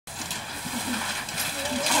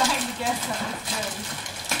guess that was good.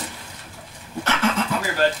 Come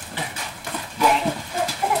here, bud.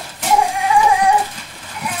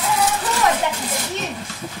 Oh, I got confused.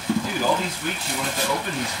 Dude, all these weeks you wanted to open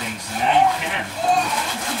these things, and now you can.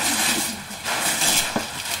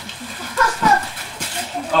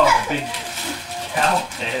 Oh, big cow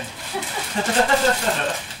head.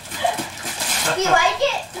 Do you like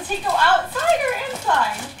it? Does he go outside or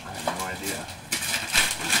inside? I have no idea.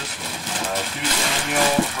 What's this one? To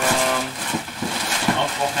Samuel from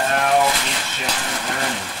Uncle Hal, Aunt Sharon,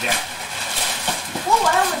 Aaron, and Jack. Whoa,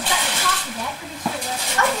 I almost got the top of that. Pretty sure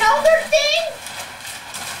that's another thing?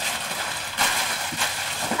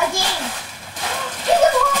 A game. Big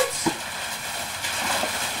awards.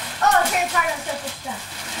 Oh, Harry Potter and social stuff.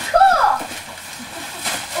 Cool.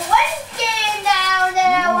 One game down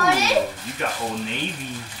that I wanted. You got Old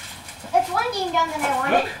Navy. That's one game down that I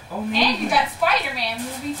wanted. Look, Old And Navy. you got Spider-Man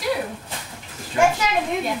movie too. That's not a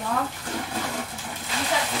movie, Yeah. Mom. You got Was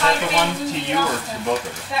that the Spider-Man one to movie you or also. to both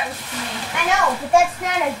of us? That was to me. I know, but that's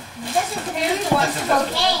not a. This isn't a Here's movie. the one This is to a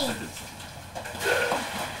game.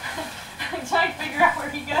 I'm trying to figure out where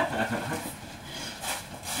he goes.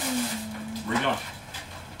 Where you going?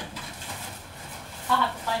 I'll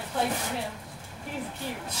have to find a place for him. He's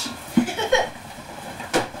cute.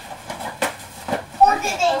 Or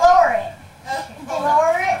did they lower it? Okay. Did they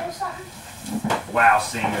lower it or something? Wow,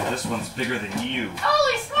 Samuel, this one's bigger than you.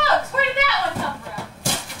 Holy smokes! Where did that one come from?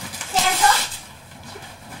 Santa?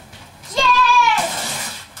 Yes!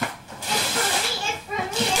 It's for me, it's for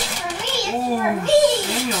me, it's for me, it's for me!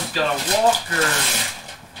 Samuel's got a walker.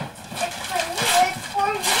 It's for me, it's for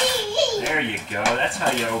me! There you go. That's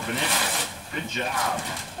how you open it. Good job.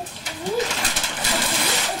 It's for me, it's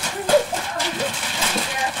for me, it's for me, it's for me!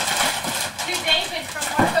 To David from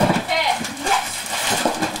Mark Over Ted. Yes!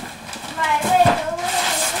 My Lego.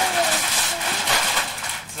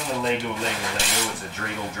 It's not a Lego. It's a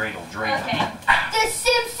dreidel. Okay. The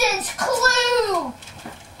Simpsons Clue!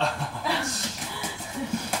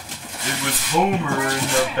 It was Homer in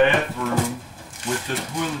the bathroom with the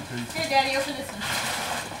toilet paper. Here, Daddy, open this one.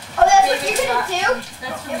 Oh, that's what you're gonna do?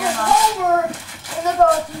 That's from It your was mom. Homer in the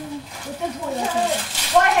bathroom with the toilet paper.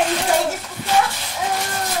 Why, have you played this before?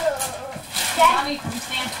 Dad? Mommy from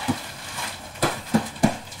Santa.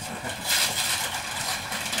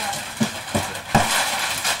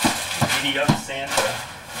 Giddy up Santa.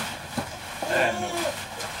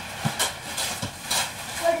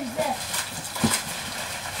 What is this?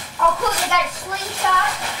 Oh, cool, they got a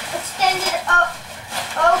slingshot, extended up,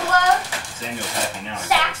 glove, Samuel's happy now. He's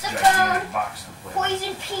Saxophone, got a gigantic box to play.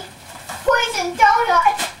 poison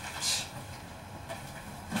donut,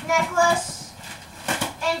 necklace,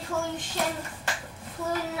 and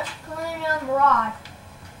plutonium rod.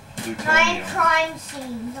 9 Plutonium. crime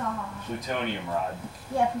scenes. Aw. Plutonium rod.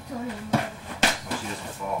 Yeah, plutonium rod. So she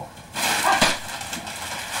doesn't fall.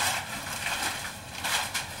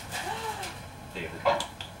 David.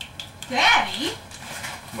 Daddy?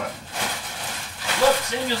 What? Look,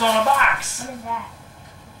 Samuel's on a box. What is that?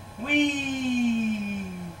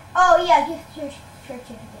 Whee! Oh, yeah, gift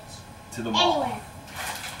certificates. To the mall. Anywhere.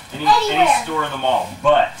 Any Anywhere. store in the mall.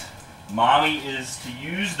 But Mommy is to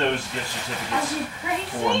use those gift Are certificates you crazy?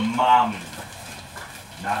 for Mommy.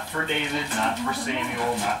 Not for David, not for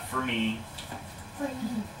Samuel, not for me. For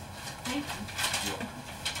you. Thank you.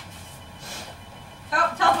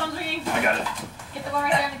 Oh, telephone's ringing. I got it. Get the one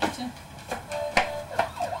right there in the kitchen.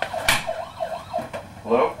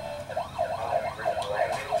 Hello?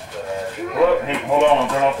 Hello? Hey, hold on, I'll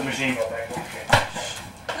turn off the machine.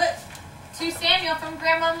 Look, to Samuel from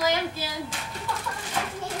Grandma Lambkin.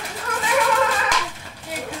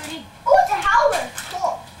 Here, Cootie. Oh, it's a howler.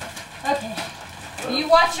 Cool. Okay. You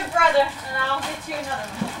watch your brother, and I'll get you another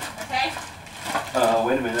one. Okay?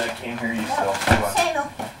 Wait a minute, I can't hear you still. Hold on. Samuel.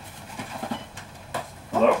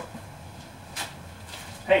 Hello?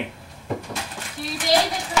 Hey. To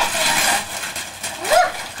David from Santa.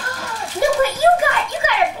 Look! Look what you got! You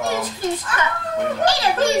got a Blue's Clues cup! Made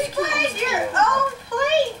a Blue's Clues! Your own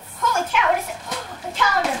plates. Holy cow, what is it? A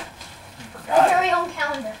calendar. My very own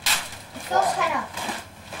calendar. It feels kind of...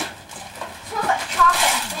 smells like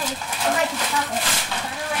chocolate, I think. It might be chocolate.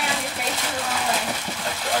 Turn around, your face is the wrong way.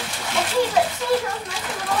 Okay, but see, those nice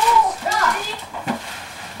little old stuff.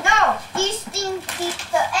 No, these things,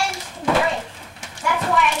 the ends can break. That's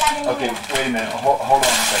why I got a new Okay, one. wait a minute. Hold on a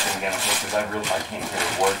second again, okay? Because I can't hear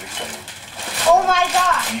a word you're saying. Oh my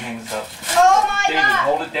gosh. Can you hang this up? Oh my David, god.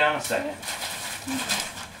 hold it down a second.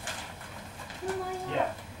 Oh my god.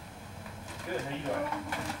 Yeah. Good, how you doing? Oh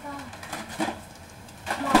my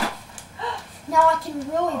god. Now I can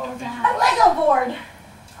really build a A house. Lego board.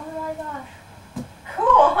 Oh my gosh.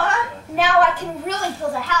 Cool, huh? Now I can really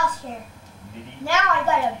build a house here. Now I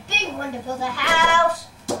got a big one to build a house.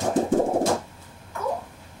 Cool.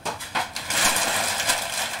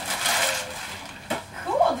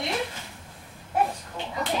 Cool, dude. That is cool.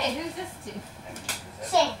 Okay, who's this to?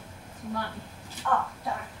 Sam. To mommy. Oh,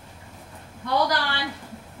 darn. Hold on.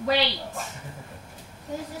 Wait.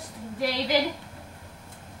 Who's this to? David.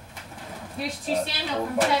 Here's to Samuel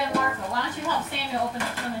from Ted and Marco. Why don't you help Samuel open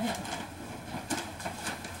up some of him?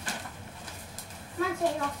 Come on,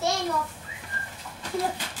 Samuel. Samuel. Come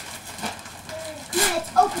on, let's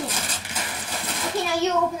open it. Okay, now you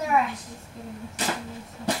open the rest.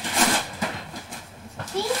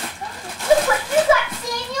 See? Look what you got,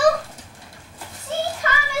 Samuel. See?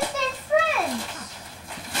 Thomas and friends.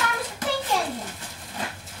 Thomas the Pink Engine.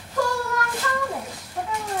 Pull along Thomas.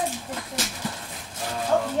 Whatever this is.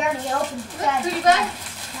 Oh, you already opened it. Foodie bag?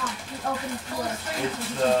 No, you opened it. It's,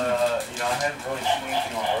 you know, I haven't really seen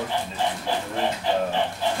anything on road conditions, but there is,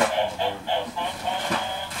 stuff on the road.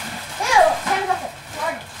 Ew, Sam's up it.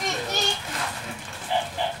 Darn it.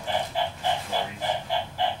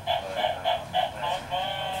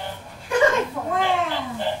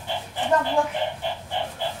 Wow. Look, look.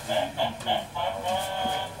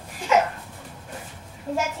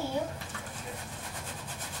 Is that to you?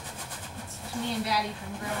 It's me and Daddy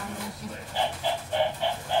from Growing Lucy.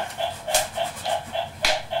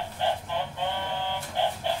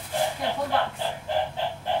 Here, pull the box.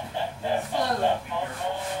 Slowly.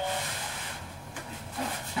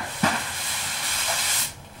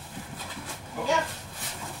 Yep.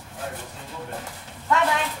 Alright, we'll see you in a little bit.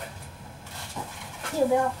 Bye-bye. See you,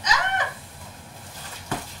 Bill. Ah!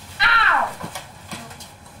 Ow!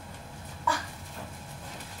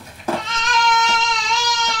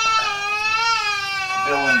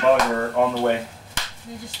 Bill and Bug are on the way.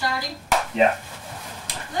 You're just starting? Yeah,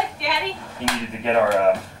 Look, Daddy. he needed to get our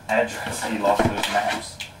address. He lost those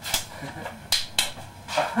maps.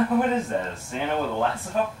 What is that? A Santa with a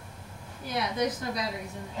lasso? Yeah, there's no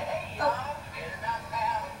batteries in it. Oh.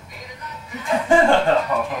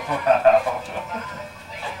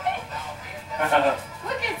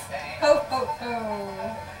 Look at ho ho ho.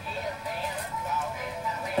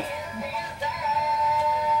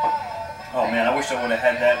 Oh man, I wish I would have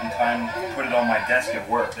had that in time to put it on my desk at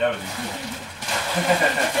work. That would have been cool.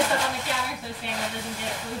 Put this up on the counter so Samuel doesn't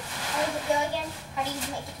get it loose. How does it go again? How do you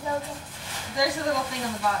make it go again? There's a little thing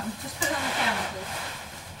on the bottom. Just put it on the counter, please.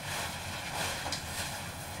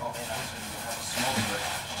 Oh man, I wish I would have a smoke break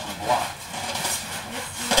on the block. Yes,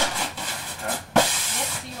 you are. Huh?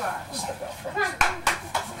 Yes, you are. Step out front. Come on.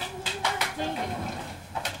 David.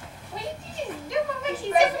 What are you doing? Don't go back.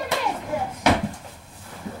 She's right there. This.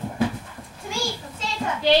 To me, from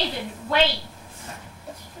Santa. David, wait.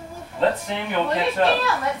 It's for me. Let Samuel Put catch it up.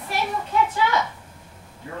 down. Let Samuel catch up.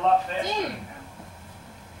 You're a lot faster Dude. than him.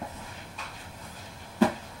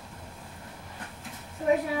 So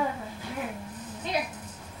where's another one? Here.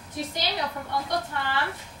 To Samuel from Uncle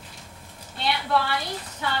Tom, Aunt Bonnie,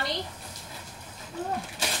 Tommy, and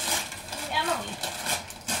Emily.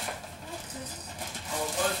 Oh,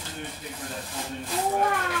 it was the newspaper that told me.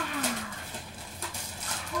 Wow.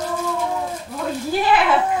 Cool. Oh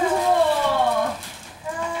yeah, cool.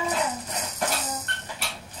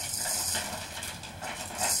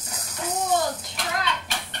 Cool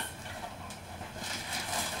trucks.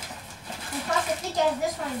 And plus, I think as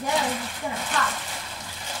this one goes, it's gonna pop.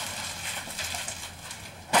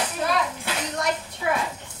 Trucks. We like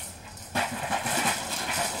trucks. Let's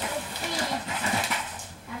see.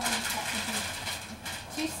 I don't know if that can be.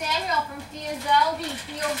 To Samuel from Thea Zelby,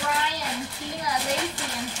 Theo Bryan, Tina, Lacey,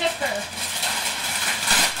 and Picker.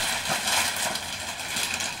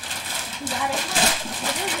 You got it?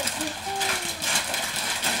 What is it?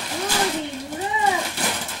 Rudy, look!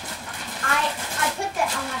 I put that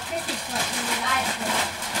on my Christmas list when I got it.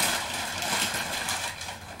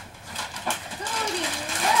 Cody,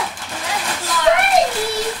 look! That's block.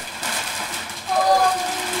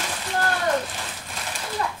 Holy smokes!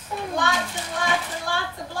 Lots and lots and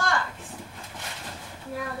lots of blocks.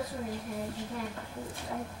 Now this one is his. You can't do it,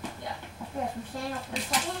 right? Yeah. Yeah, from Santa for the This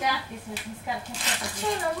second. stack is his. He's got to catch up with you.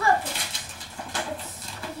 Santa, look!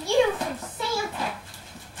 It's you from Santa.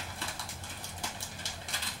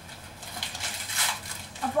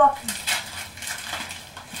 A book.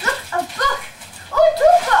 Look, a book! Oh,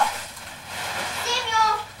 two books!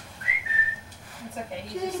 Samuel! It's okay.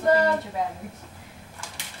 He's Cutie just looking bug. at your batteries.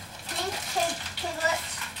 Pink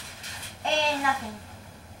piglets and nothing.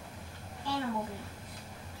 Animal beans.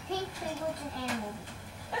 Pink piglets and animal beans.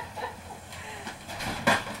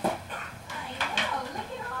 I know. Look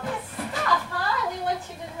at all this stuff, huh? We want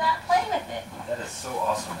you to not play with it. That is so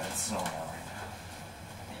awesome that it's snowing out right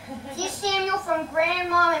now. This is Samuel from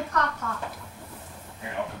Grandma and Papa.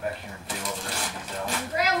 Here, I'll come back here and deal all the rest of these out.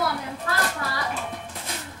 And Grandma and Papa.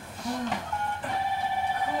 Cool.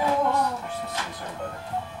 There's some scissors over there.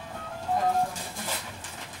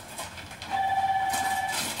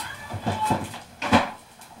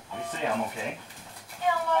 What do you say? I'm okay?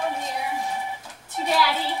 Hello, dear. To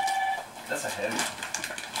Daddy. That's a heavy.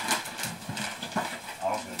 I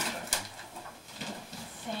was going to do that.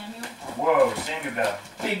 Samuel. Whoa, Samuel got a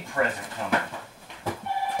big present coming.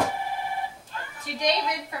 To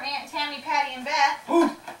David from Aunt Tammy, Patty, and Beth. Ooh!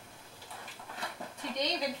 To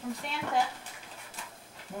David from Santa.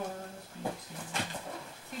 Must be Santa.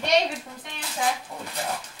 To David from Santa. Holy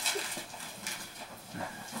cow.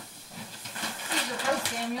 He's a roast,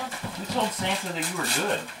 Samuel. Who told Santa that you were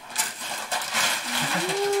good?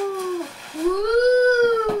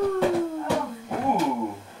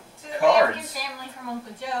 Ooh! To the Cards. American family from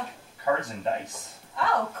Uncle Joe. Cards and dice.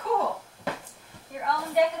 Oh, cool. Your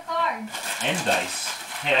own deck of cards. And dice.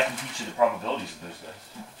 Hey, I can teach you the probabilities of those dice.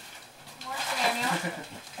 More Samuel.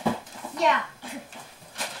 Yeah.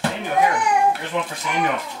 Samuel, here. Here's one for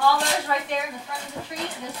Samuel. All those right there in the front of the tree,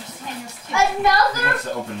 and those are Samuel's too. He Another. wants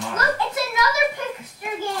to open mine. Look, it's another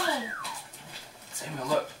picture game. Samuel,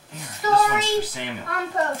 look. Here. Story This one's for Samuel.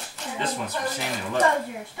 on poster. This one's for Samuel. Look.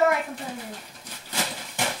 Composer. Story composer.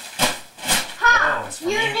 Ha! Oh, it's from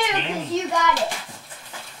You Aunt knew Tammy. because you got it.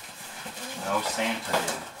 No, Santa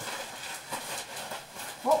did.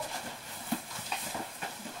 Whoa.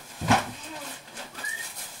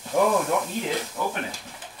 Oh, don't eat it. Open it.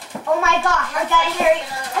 Oh my gosh, I got Harry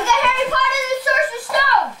Potter and the Sorcerer's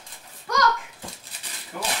Stone book.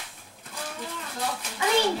 Cool. I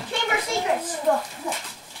mean, Chamber of Secrets book.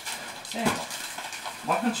 Samuel,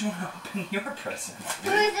 why don't you want to open your present?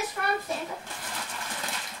 Who is this from, Santa?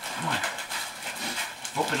 Come on.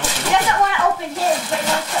 Open, He open, doesn't open. want to open his, but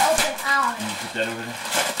he wants to open ours. Can you put that over there?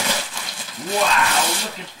 Wow,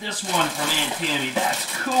 look at this one from Aunt Tammy.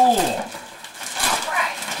 That's cool.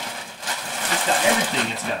 Right. It's got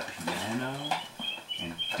everything. It's got a piano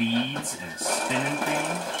and beads and a spinning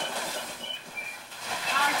thing.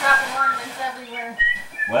 I'm dropping ornaments everywhere.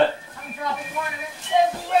 What? I'm dropping ornaments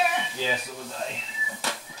everywhere. Yeah, so was I.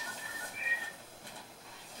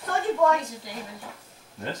 Told you, boys. These are David.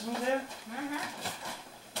 This was it? Mm-hmm.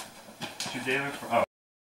 To David for, oh.